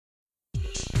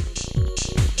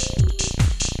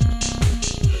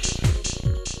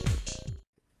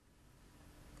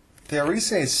there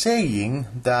is a saying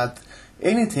that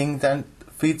anything that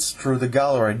fits through the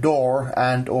gallery door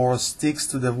and or sticks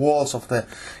to the walls of the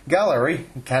gallery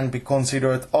can be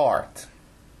considered art.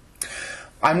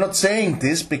 I'm not saying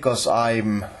this because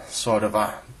I'm sort of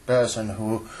a person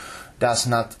who does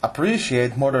not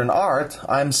appreciate modern art.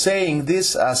 I'm saying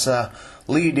this as a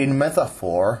lead-in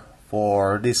metaphor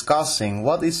for discussing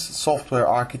what is software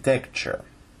architecture.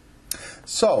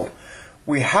 So,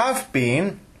 we have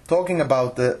been talking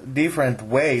about the different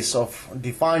ways of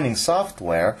defining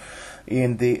software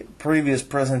in the previous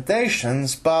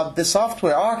presentations, but the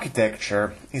software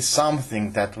architecture is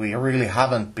something that we really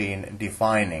haven't been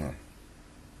defining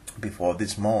before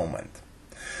this moment.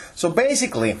 So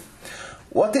basically,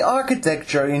 what the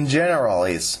architecture in general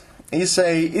is it's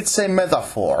a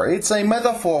metaphor. It's a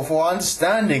metaphor for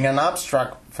understanding an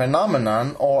abstract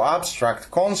phenomenon or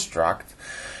abstract construct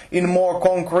in a more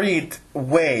concrete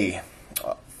way.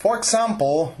 For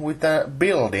example, with a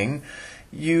building,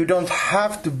 you don't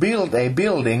have to build a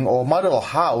building or model a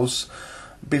house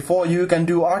before you can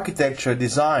do architecture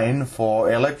design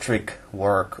for electric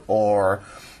work or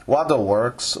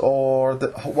waterworks or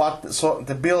what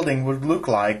the building would look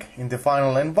like in the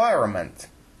final environment.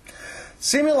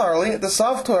 Similarly, the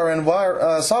software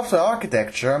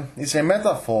architecture is a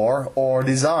metaphor or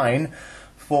design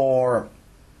for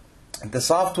the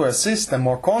software system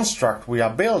or construct we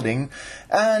are building,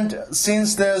 and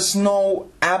since there's no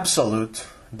absolute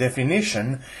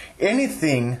definition,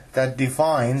 anything that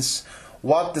defines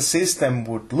what the system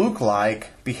would look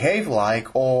like, behave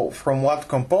like, or from what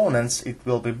components it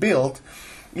will be built,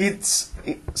 it's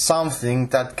something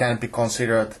that can be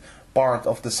considered part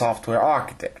of the software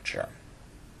architecture.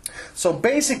 So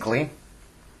basically,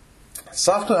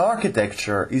 software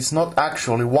architecture is not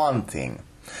actually one thing.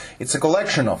 It's a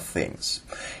collection of things.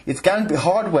 It can be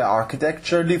hardware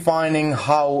architecture defining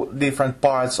how different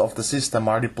parts of the system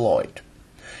are deployed.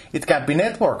 It can be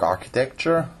network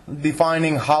architecture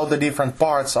defining how the different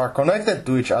parts are connected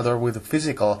to each other with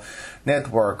physical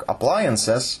network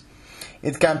appliances.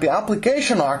 It can be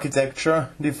application architecture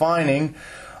defining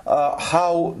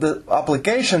how the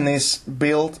application is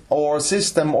built, or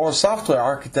system or software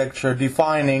architecture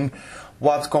defining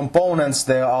what components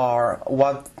there are,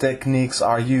 what techniques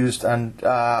are used, and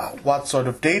what sort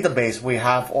of database we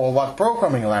have, or what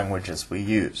programming languages we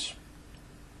use.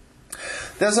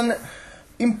 There's an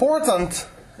important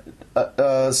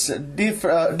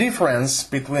difference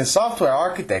between software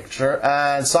architecture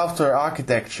and software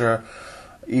architecture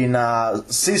in a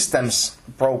systems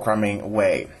programming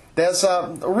way. There's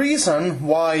a reason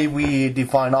why we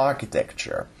define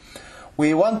architecture.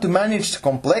 We want to manage the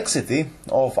complexity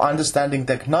of understanding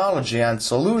technology and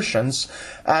solutions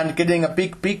and getting a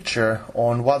big picture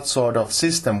on what sort of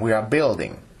system we are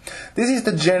building. This is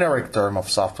the generic term of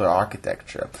software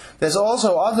architecture. There's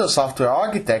also other software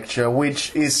architecture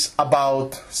which is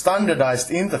about standardized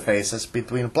interfaces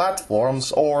between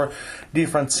platforms or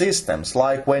different systems,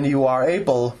 like when you are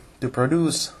able to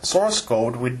produce source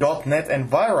code with .NET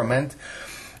environment,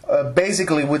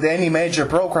 basically with any major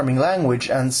programming language,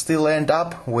 and still end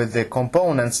up with the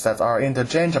components that are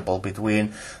interchangeable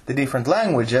between the different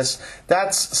languages.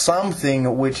 That's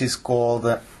something which is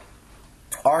called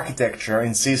architecture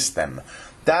in system.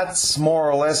 That's more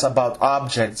or less about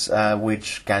objects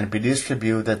which can be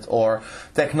distributed, or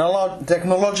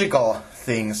technological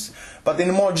things. But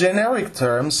in more generic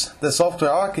terms, the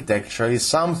software architecture is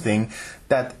something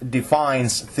that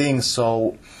defines things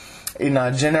so in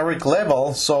a generic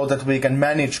level, so that we can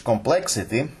manage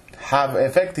complexity, have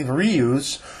effective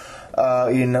reuse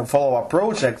in follow-up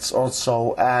projects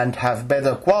also, and have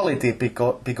better quality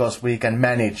because we can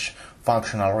manage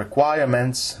functional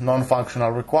requirements,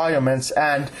 non-functional requirements,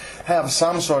 and have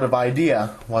some sort of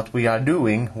idea what we are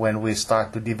doing when we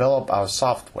start to develop our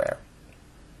software.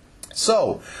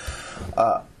 So,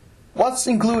 what's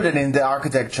included in the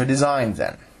architecture design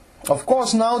then? Of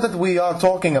course, now that we are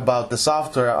talking about the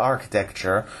software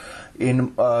architecture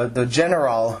in the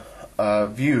general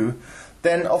view,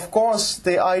 then of course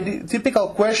the typical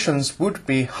questions would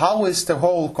be: how is the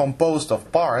whole composed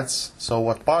of parts? So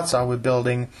what parts are we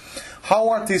building? How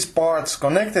are these parts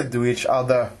connected to each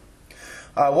other?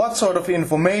 What sort of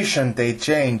information they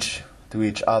change to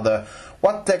each other?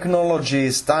 What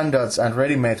technology, standards, and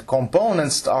ready-made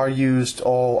components are used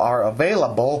or are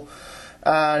available?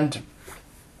 And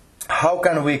how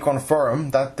can we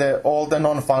confirm that all the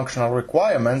non-functional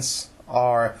requirements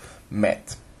are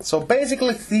met? So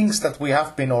basically things that we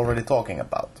have been already talking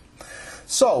about.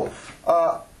 So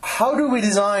How do we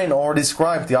design or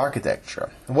describe the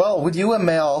architecture? Well, with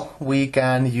UML we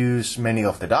can use many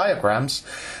of the diagrams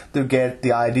to get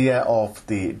the idea of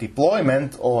the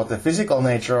deployment or the physical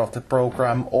nature of the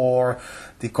program, or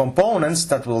the components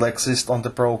that will exist on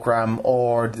the program,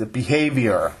 or the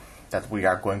behavior that we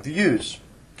are going to use.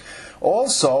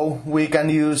 Also, we can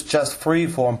use just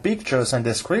free-form pictures and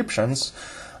descriptions,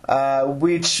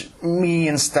 which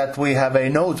means that we have a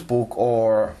notebook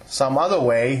or some other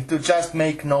way to just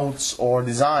make notes or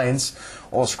designs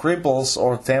or scribbles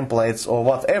or templates or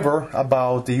whatever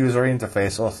about the user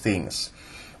interface or things.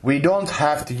 We don't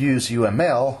have to use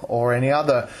UML or any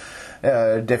other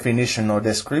definition or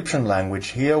description language.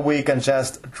 Here we can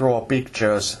just draw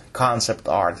pictures, concept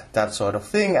art, that sort of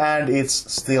thing, and it's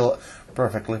still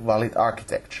perfectly valid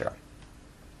architecture.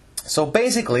 So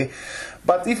basically,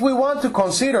 but if we want to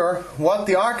consider what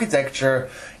the architecture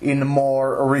in a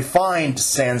more refined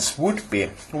sense would be,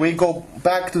 we go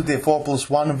back to the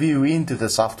 4+1 view into the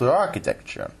software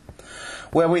architecture,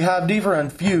 where we have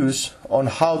different views on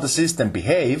how the system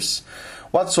behaves,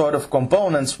 what sort of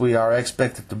components we are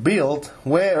expected to build,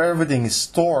 where everything is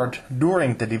stored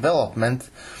during the development,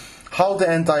 how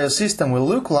the entire system will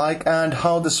look like, and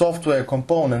how the software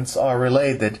components are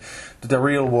related to the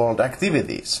real-world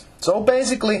activities. So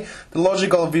basically, the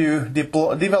logical view,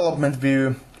 development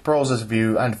view, process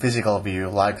view, and physical view,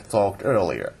 like talked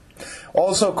earlier.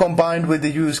 Also combined with the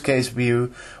use case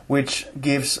view, which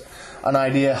gives an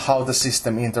idea how the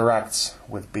system interacts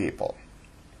with people.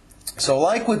 So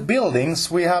like with buildings,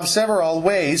 we have several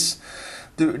ways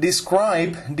to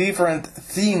describe different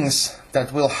things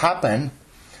that will happen.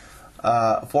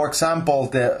 For example,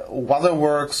 the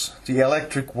waterworks, the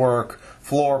electric work,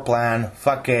 floor plan,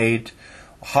 facade,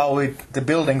 how the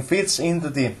building fits into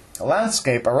the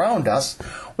landscape around us.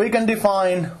 We can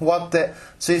define what the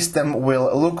system will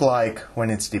look like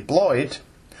when it's deployed,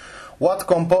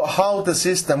 how the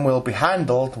system will be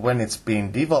handled when it's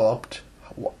being developed,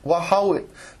 how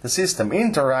the system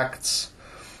interacts,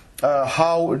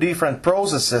 how different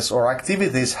processes or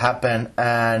activities happen,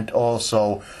 and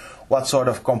also what sort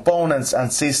of components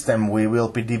and system we will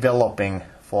be developing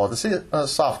for the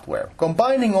software.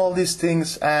 Combining all these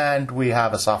things, and we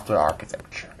have a software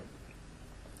architecture.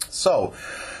 So,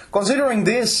 considering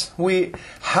this, we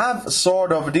have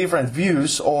sort of different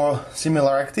views or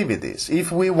similar activities.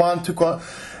 If we want to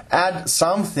add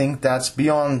something that's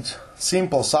beyond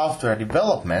simple software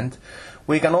development,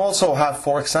 we can also have,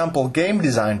 for example, game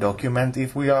design document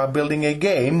if we are building a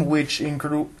game which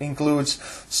includes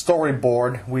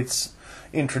storyboard, which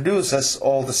introduces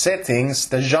all the settings,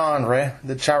 the genre,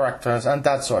 the characters, and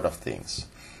that sort of things.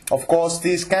 Of course,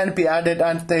 these can be added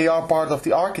and they are part of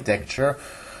the architecture,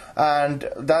 and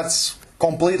that's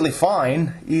completely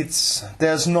fine.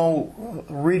 There's no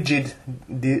rigid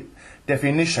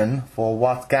definition for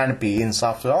what can be in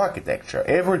software architecture.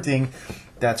 Everything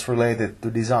that's related to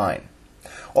design.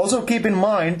 Also keep in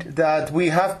mind that we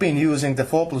have been using the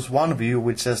 4+1 view,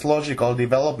 which says logical,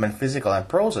 development, physical, and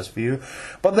process view,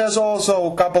 but there's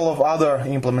also a couple of other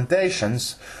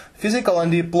implementations. Physical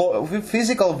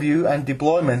view and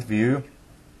deployment view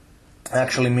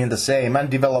actually mean the same, and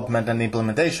development and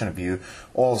implementation view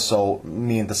also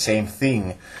mean the same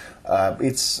thing.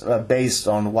 It's based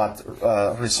on what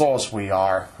resource we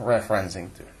are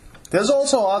referencing to. There's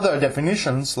also other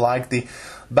definitions like the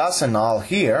Basenal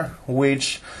here,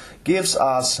 which gives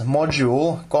us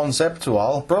module,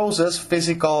 conceptual, process,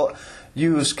 physical,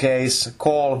 use case,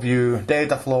 call view,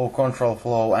 data flow, control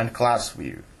flow, and class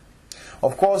view.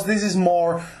 Of course, this is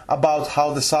more about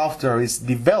how the software is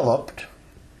developed,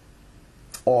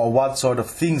 or what sort of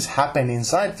things happen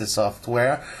inside the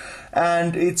software,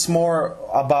 and it's more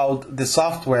about the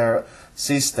software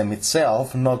system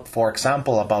itself, not, for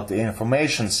example, about the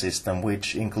information system,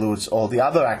 which includes all the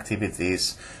other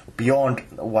activities beyond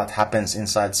what happens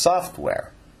inside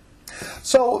software.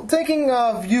 So, taking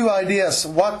a few ideas,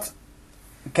 what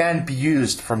can be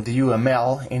used from the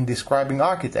UML in describing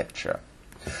architecture?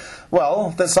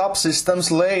 Well, the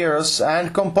subsystems, layers,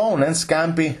 and components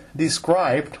can be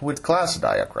described with class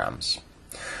diagrams.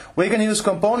 We can use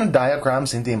component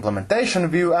diagrams in the implementation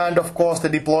view, and of course the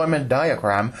deployment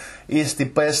diagram is the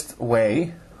best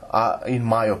way, in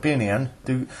my opinion,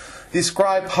 to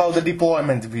describe how the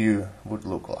deployment view would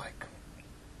look like.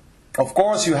 Of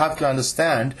course, you have to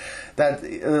understand that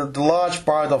the large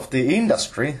part of the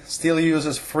industry still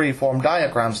uses free-form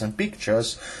diagrams and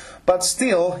pictures, but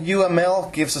still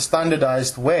UML gives a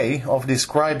standardized way of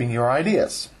describing your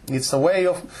ideas. It's a way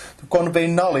to convey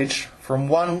knowledge from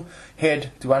one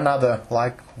head to another,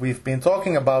 like we've been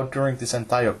talking about during this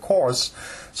entire course.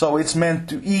 So it's meant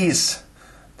to ease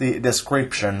the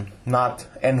description, not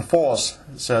enforce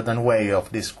a certain way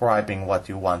of describing what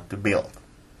you want to build.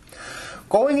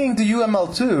 Going into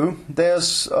UML2,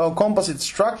 there's a composite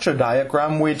structure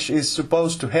diagram which is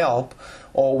supposed to help,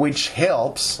 or which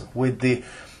helps with the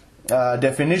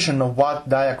definition of what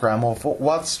diagram or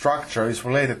what structure is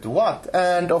related to what,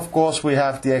 and of course we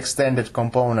have the extended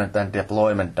component and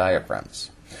deployment diagrams.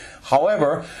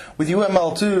 However, with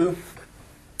UML2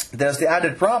 there's the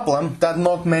added problem that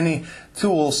not many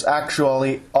tools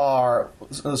actually are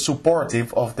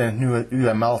supportive of the new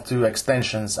UML2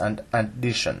 extensions and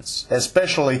additions,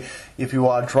 especially if you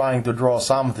are trying to draw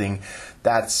something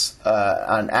that's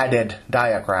an added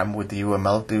diagram with the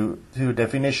UML2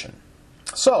 definition.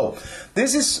 So,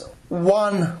 this is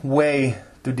one way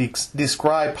to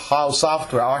describe how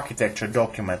software architecture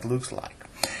document looks like.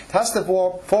 It has the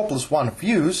 4+1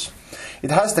 views,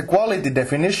 it has the quality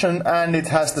definition, and it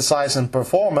has the size and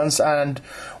performance and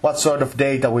what sort of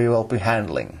data we will be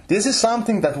handling. This is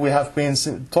something that we have been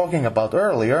talking about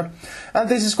earlier, and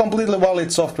this is completely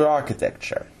valid software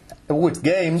architecture. With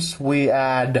games, we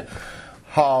add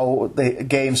how the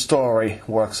game story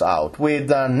works out. With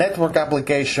the network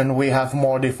application, we have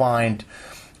more defined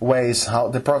ways, how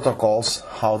the protocols,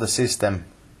 how the system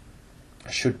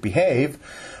should behave.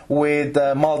 With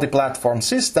a multi-platform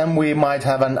system, we might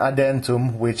have an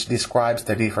addendum which describes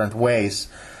the different ways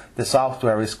the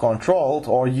software is controlled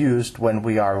or used when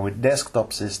we are with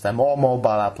desktop system or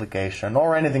mobile application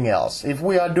or anything else. If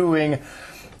we are doing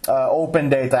open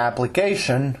data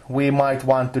application, we might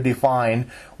want to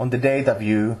define on the data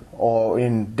view or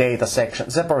in data section,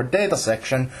 separate data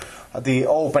section, the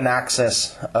open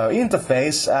access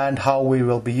interface and how we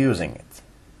will be using it.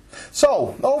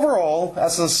 So, overall,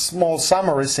 as a small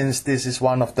summary, since this is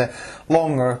one of the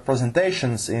longer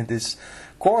presentations in this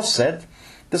course set,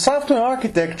 the software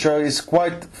architecture is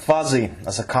quite fuzzy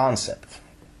as a concept.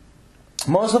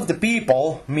 Most of the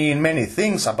people mean many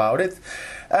things about it,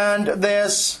 and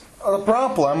there's a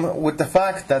problem with the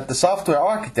fact that the software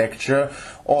architecture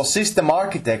or system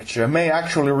architecture may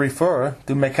actually refer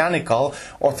to mechanical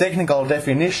or technical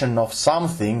definition of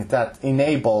something that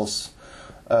enables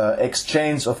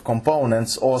exchange of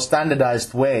components or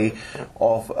standardized way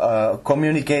of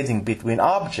communicating between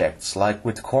objects, like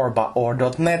with core or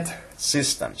 .NET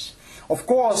systems. Of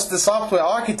course, the software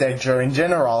architecture in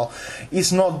general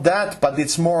is not that, but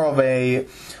it's more of a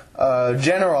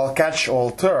general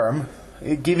catch-all term,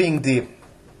 giving the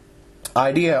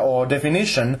idea or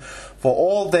definition for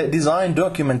all the design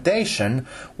documentation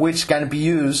which can be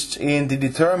used in the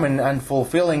determining and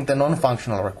fulfilling the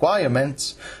non-functional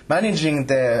requirements, managing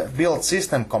the build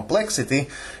system complexity,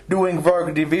 doing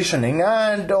work divisioning,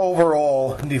 and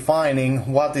overall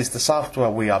defining what is the software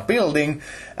we are building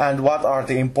and what are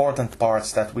the important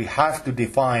parts that we have to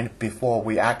define before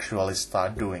we actually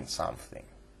start doing something.